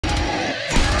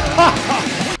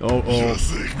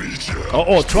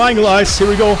Triangle eyes, here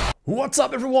we go. What's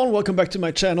up everyone, welcome back to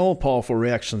my channel, Powerful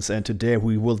Reactions, and today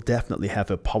we will definitely have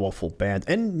a powerful band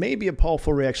and maybe a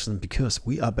powerful reaction because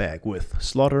we are back with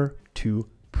Slaughter to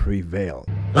Prevail.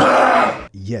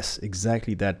 Yes,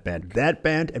 exactly that band. That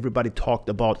band everybody talked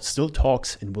about, still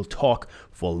talks, and will talk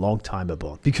for a long time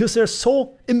about. Because they're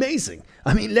so amazing.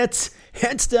 I mean, let's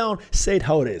hands down say it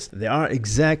how it is. They are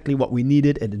exactly what we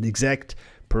needed at an exact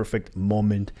perfect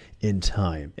moment in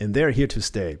time, and they're here to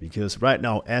stay because right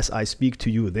now as I speak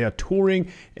to you they are touring,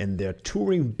 and they're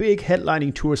touring big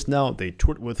headlining tours now. They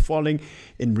toured with Falling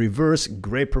in Reverse,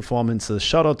 great performances.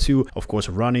 Shout out to of course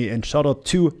Ronnie, and shout out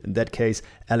to in that case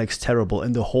Alex Terrible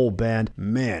and the whole band.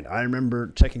 Man, I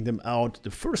remember checking them out.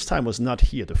 The first time was not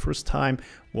here, the first time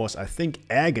was I think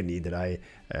Agony that I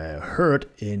heard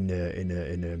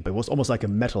it was almost like a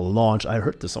metal launch. I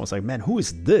heard this song, I was like, man, who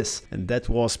is this? And that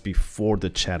was before the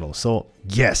channel. So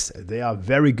yes, they are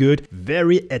very good,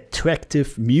 very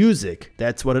attractive music.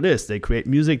 That's what it is. They create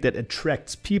music that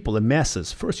attracts people and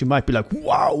masses. First you might be like,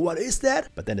 wow, what is that?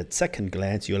 But then at second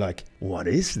glance you're like, what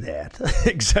is that?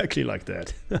 Exactly like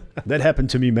that. That happened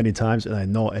to me many times, and I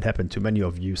know it happened to many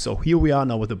of you. So here we are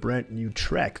now with a brand new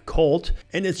track called,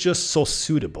 and it's just so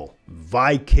suitable,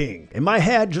 Viking. In my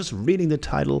head, just reading the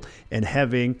title and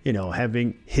having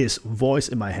his voice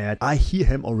in my head, I hear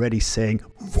him already saying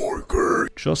Viking,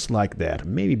 just like that.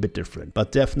 Maybe a bit different,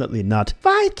 but definitely not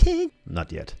Viking.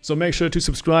 Not yet. So make sure to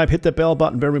subscribe, hit that bell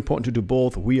button, very important to do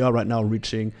both. We are right now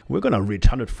we're gonna reach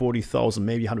 140,000,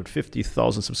 maybe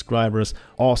 150,000 subscribers.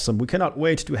 Awesome. We cannot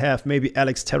wait to have maybe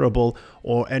Alex Terrible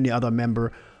or any other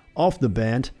member of the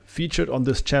band featured on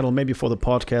this channel, maybe for the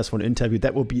podcast, for an interview.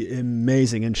 That would be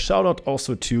amazing. And shout out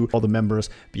also to all the members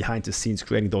behind the scenes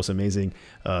creating those amazing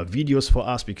videos for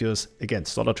us, because again,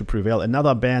 Slaughter to Prevail,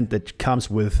 another band that comes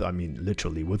with, I mean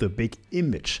literally with a big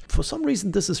image. For some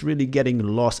reason this is really getting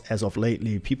lost as of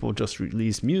lately. People just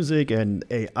release music and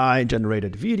AI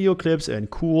generated video clips and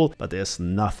cool, but there's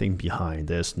nothing behind.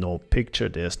 There's no picture,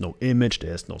 there's no image,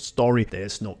 there's no story,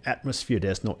 there's no atmosphere,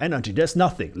 there's no energy, there's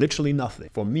nothing, literally nothing.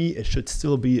 For me it should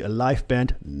still be a live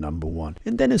band, #1,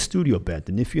 and then a studio band.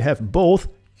 And if you have both,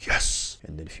 yes.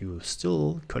 And if you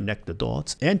still connect the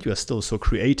dots and you are still so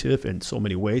creative in so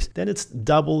many ways, then it's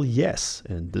double yes.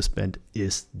 And this band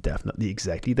is definitely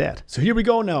exactly that. So here we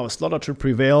go now, Slaughter to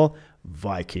Prevail,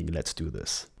 Viking. Let's do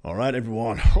this. All right,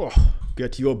 everyone.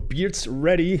 Get your beards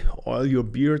ready, oil your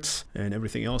beards and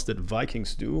everything else that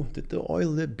Vikings do. Did they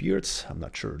oil their beards? I'm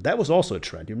not sure. That was also a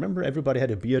trend. You remember everybody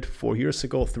had a beard 4 years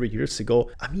ago, 3 years ago?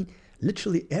 I mean,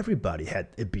 literally everybody had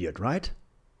a beard, right?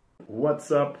 What's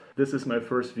up? This is my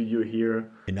first video here.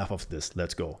 Enough of this,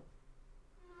 let's go.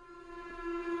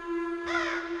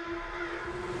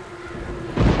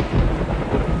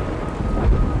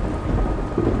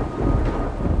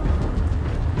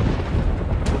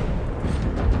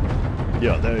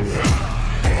 Yeah, there you go.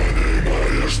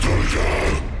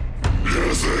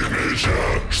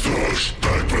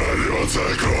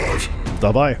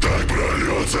 Давай.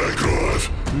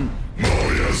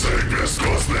 Мой язык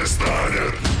бескостный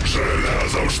станет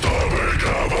железом, чтобы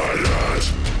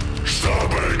говорить,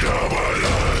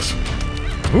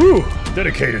 Ooh,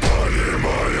 dedicated.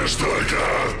 Понимаешь только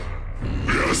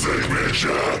язык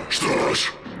меча, что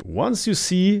ж. Once you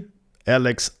see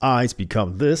Alex's eyes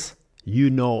become this,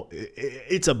 you know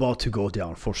it's about to go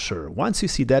down for sure. Once you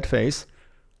see that face,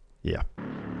 yeah.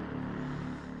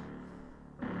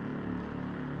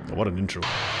 What an intro.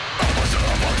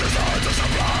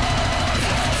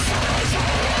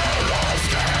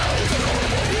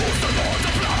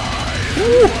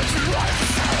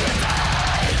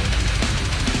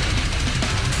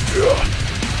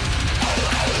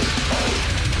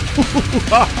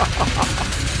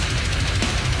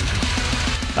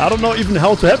 I don't know even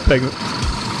how to headbang it.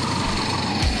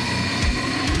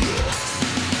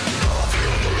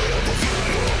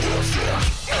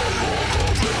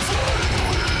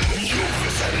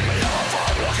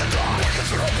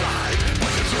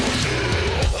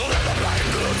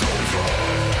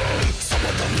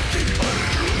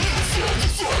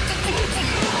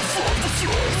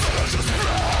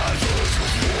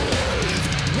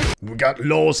 We got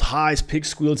lows, highs, pig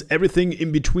squeals, everything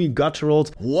in between,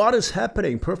 gutturals. What is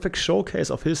happening? Perfect showcase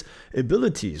of his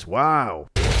abilities. Wow.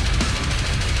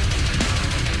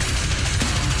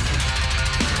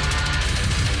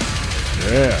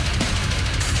 Yeah.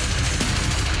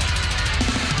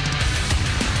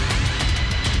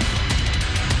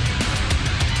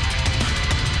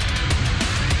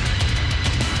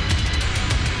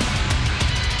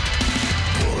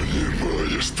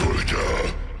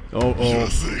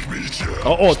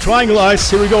 Oh, triangle eyes,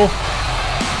 here we go.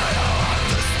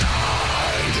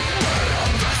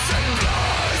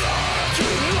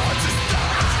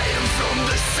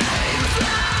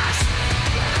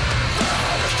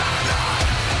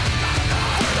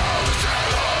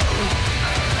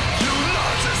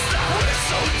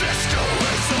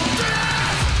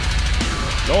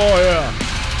 Oh yeah.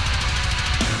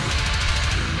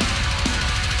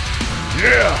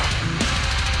 Yeah.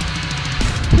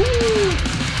 Woo.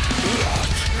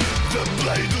 The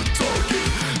blade of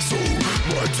talking, so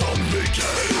my tongue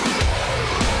became.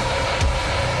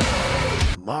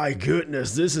 My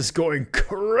goodness, this is going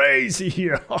crazy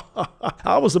here.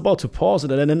 I was about to pause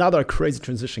it and then another crazy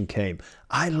transition came.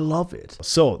 I love it.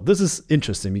 So this is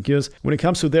interesting because when it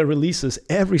comes to their releases,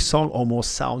 every song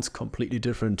almost sounds completely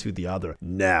different to the other.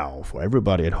 Now, for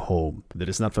everybody at home that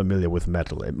is not familiar with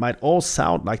metal, it might all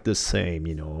sound like the same,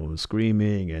 you know,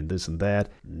 screaming and this and that.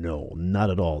 No, not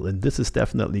at all. And this is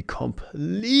definitely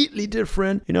completely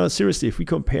different. You know, seriously, if we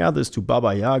compare this to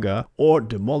Baba Yaga or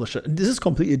Demolisher, this is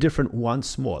completely different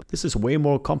once more. This is way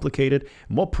more complicated,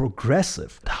 more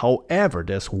progressive. However,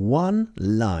 there's one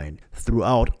line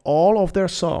throughout all of their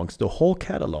songs, the whole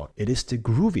catalog. It is the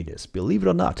grooviness, believe it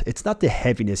or not. It's not the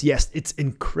heaviness. Yes, it's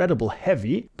incredible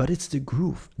heavy, but it's the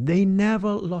groove. They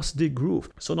never lost the groove.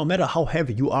 So no matter how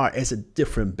heavy you are as a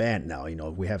different band now, you know,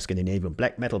 we have Scandinavian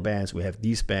black metal bands, we have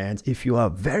these bands. If you are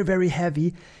very, very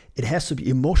heavy, it has to be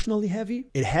emotionally heavy.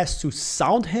 It has to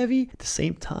sound heavy. At the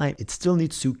same time, it still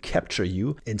needs to capture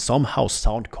you and somehow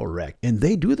sound correct. And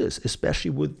they do this,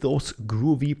 especially with those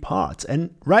groovy parts.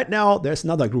 And right now, there's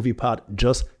another groovy part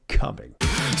just coming.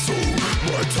 So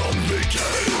my tongue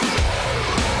became.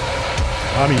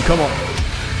 I mean, come on.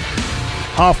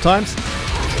 Half times.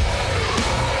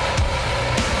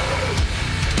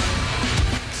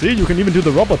 See, you can even do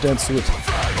the robot dance to it.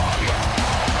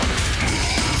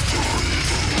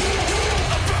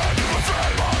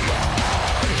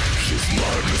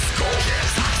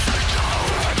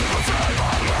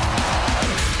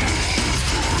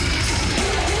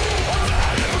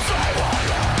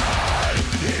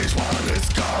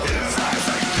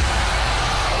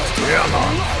 Yeah,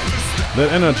 man. That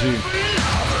energy.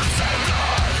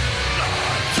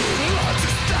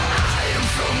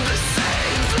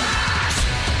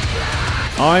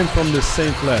 I'm from the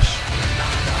same flesh.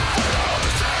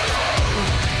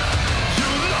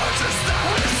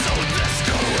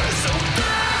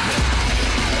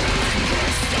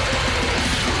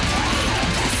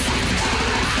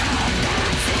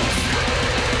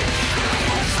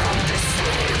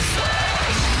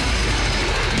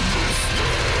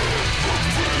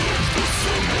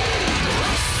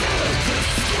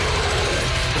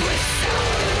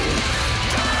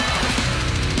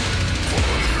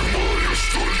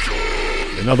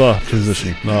 Another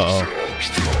transition. Uh-oh.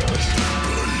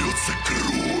 Прольется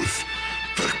кровь,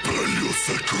 так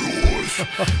прольется кровь.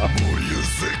 Мой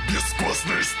язык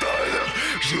бескостной стали,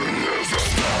 железо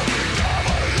стали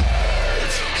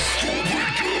говорить, чтобы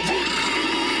говорить.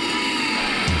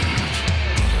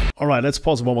 All right, let's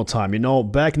pause one more time. You know,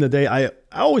 back in the day, I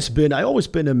always been a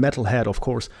metalhead, of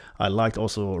course. I liked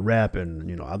also rap and,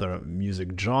 you know, other music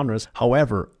genres.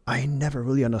 However, I never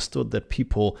really understood that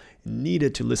people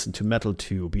needed to listen to metal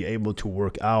to be able to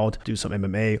work out, do some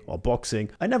MMA or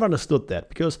boxing. I never understood that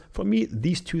because for me,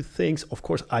 these two things, of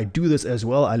course, I do this as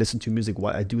well. I listen to music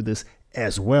while I do this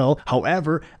as well.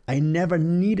 However, I never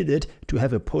needed it to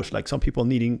have a push, like some people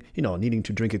needing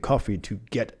to drink a coffee to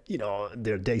get, you know,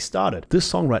 their day started. This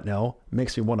song right now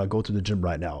makes me want to go to the gym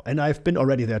right now. And I've been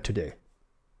already there today.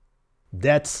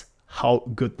 That's how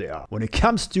good they are. When it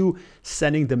comes to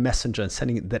sending the messenger and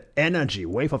sending that energy,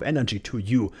 wave of energy to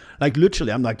you, like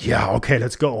literally, I'm like, yeah, okay,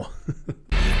 let's go.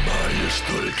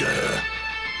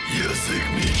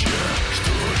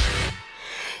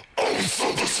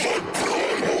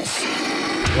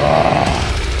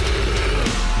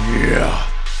 Yeah.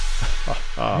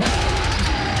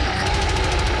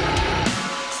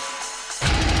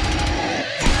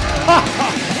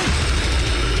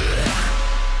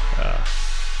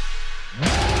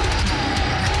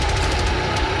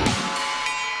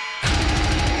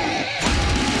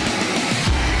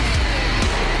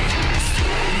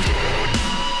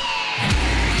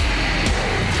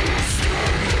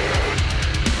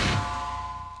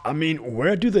 I mean,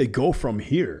 where do they go from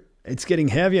here? It's getting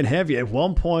heavier and heavier. At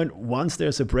one point, once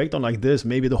there's a breakdown like this,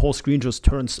 maybe the whole screen just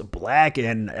turns black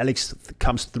and Alex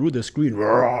comes through the screen.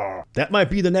 That might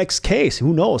be the next case.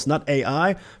 Who knows? Not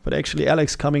AI, but actually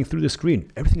Alex coming through the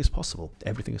screen. Everything is possible.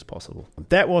 Everything is possible.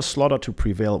 That was Slaughter to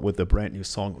Prevail with the brand new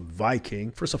song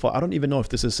Viking. First of all, I don't even know if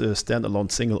this is a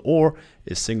standalone single or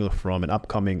a single from an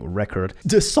upcoming record.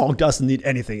 This song doesn't need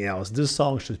anything else. This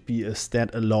song should be a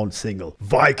standalone single.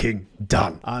 Viking,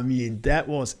 done. I mean, that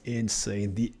was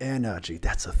insane. The energy.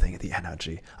 That's the thing, the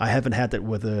energy. I haven't had that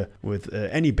with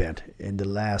any band in the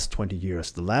last 20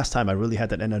 years. The last time I really had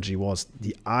that energy was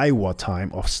the Iowa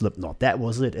time of Slipknot. That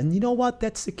was it. And you know what?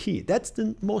 That's the key. That's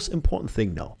the most important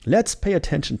thing now. Let's pay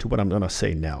attention to what I'm gonna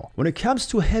say now. When it comes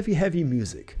to heavy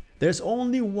music, there's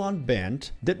only one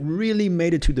band that really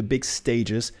made it to the big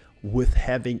stages with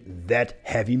having that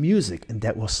heavy music, and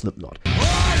that was Slipknot.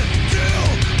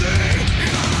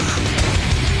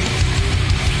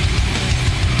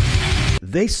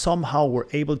 They somehow were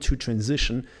able to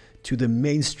transition to the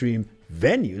mainstream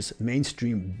venues,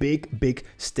 mainstream big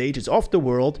stages of the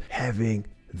world, having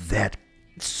that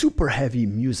super heavy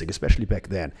music, especially back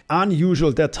then. Unusual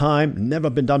at that time, never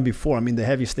been done before. I mean, the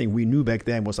heaviest thing we knew back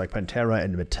then was like Pantera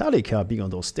and Metallica being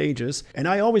on those stages. And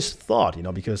I always thought, you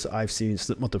know, because I've seen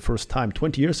Slipknot the first time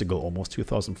 20 years ago, almost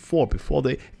 2004,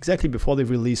 exactly before they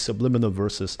released Subliminal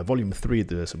Versus, Volume 3,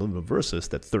 the Subliminal Versus,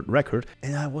 that third record.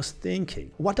 And I was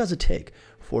thinking, what does it take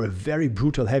for a very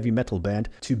brutal heavy metal band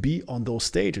to be on those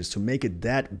stages, to make it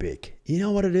that big? You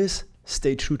know what it is?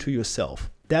 Stay true to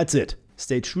yourself. That's it.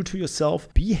 Stay true to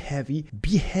yourself, be heavy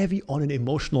on an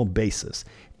emotional basis,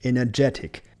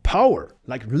 energetic, power,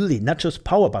 like really not just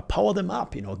power, but power them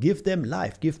up, you know, give them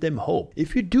life, give them hope.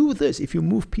 If you do this, if you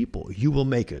move people, you will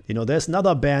make it. You know, there's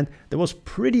another band that was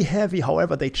pretty heavy,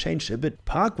 however, they changed a bit.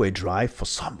 Parkway Drive, for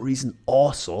some reason,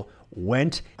 also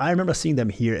went. I remember seeing them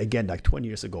here again, like 20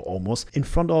 years ago almost, in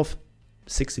front of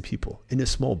 60 people in a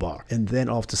small bar, and then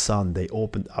all of a sudden they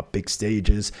opened up big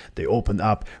stages, they opened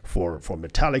up for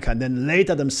Metallica, and then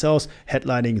later themselves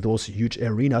headlining those huge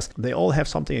arenas. They all have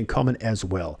something in common as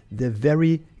well. They're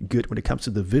very good when it comes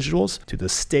to the visuals, to the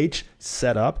stage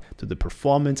setup, to the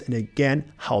performance, and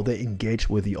again, how they engage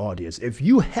with the audience. If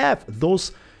you have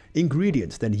those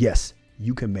ingredients, then yes,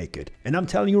 you can make it. And I'm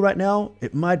telling you right now,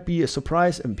 it might be a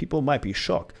surprise and people might be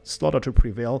shocked. Slaughter to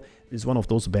Prevail is one of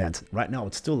those bands. Right now,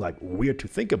 it's still like weird to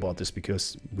think about this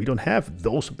because we don't have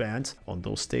those bands on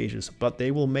those stages, but they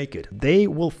will make it. They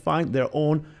will find their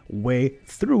own way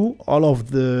through all of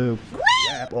the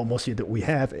crap almost here that we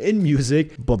have in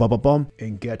music,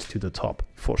 and get to the top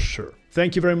for sure.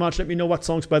 Thank you very much. Let me know what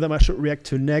songs by them I should react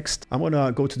to next. I'm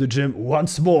gonna go to the gym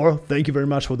once more. Thank you very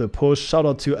much for the push. Shout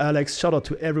out to Alex. Shout out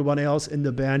to everyone else in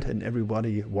the band and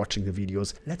everybody watching the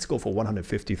videos. Let's go for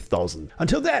 150,000.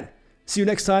 Until then, see you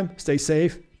next time. Stay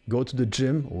safe. Go to the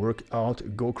gym, work out,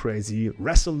 go crazy,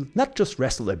 wrestle, not just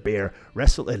wrestle a bear,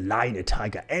 wrestle a lion, a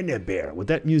tiger, and a bear. With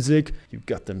that music, you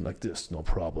got them like this, no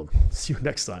problem. See you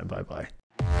next time. Bye-bye.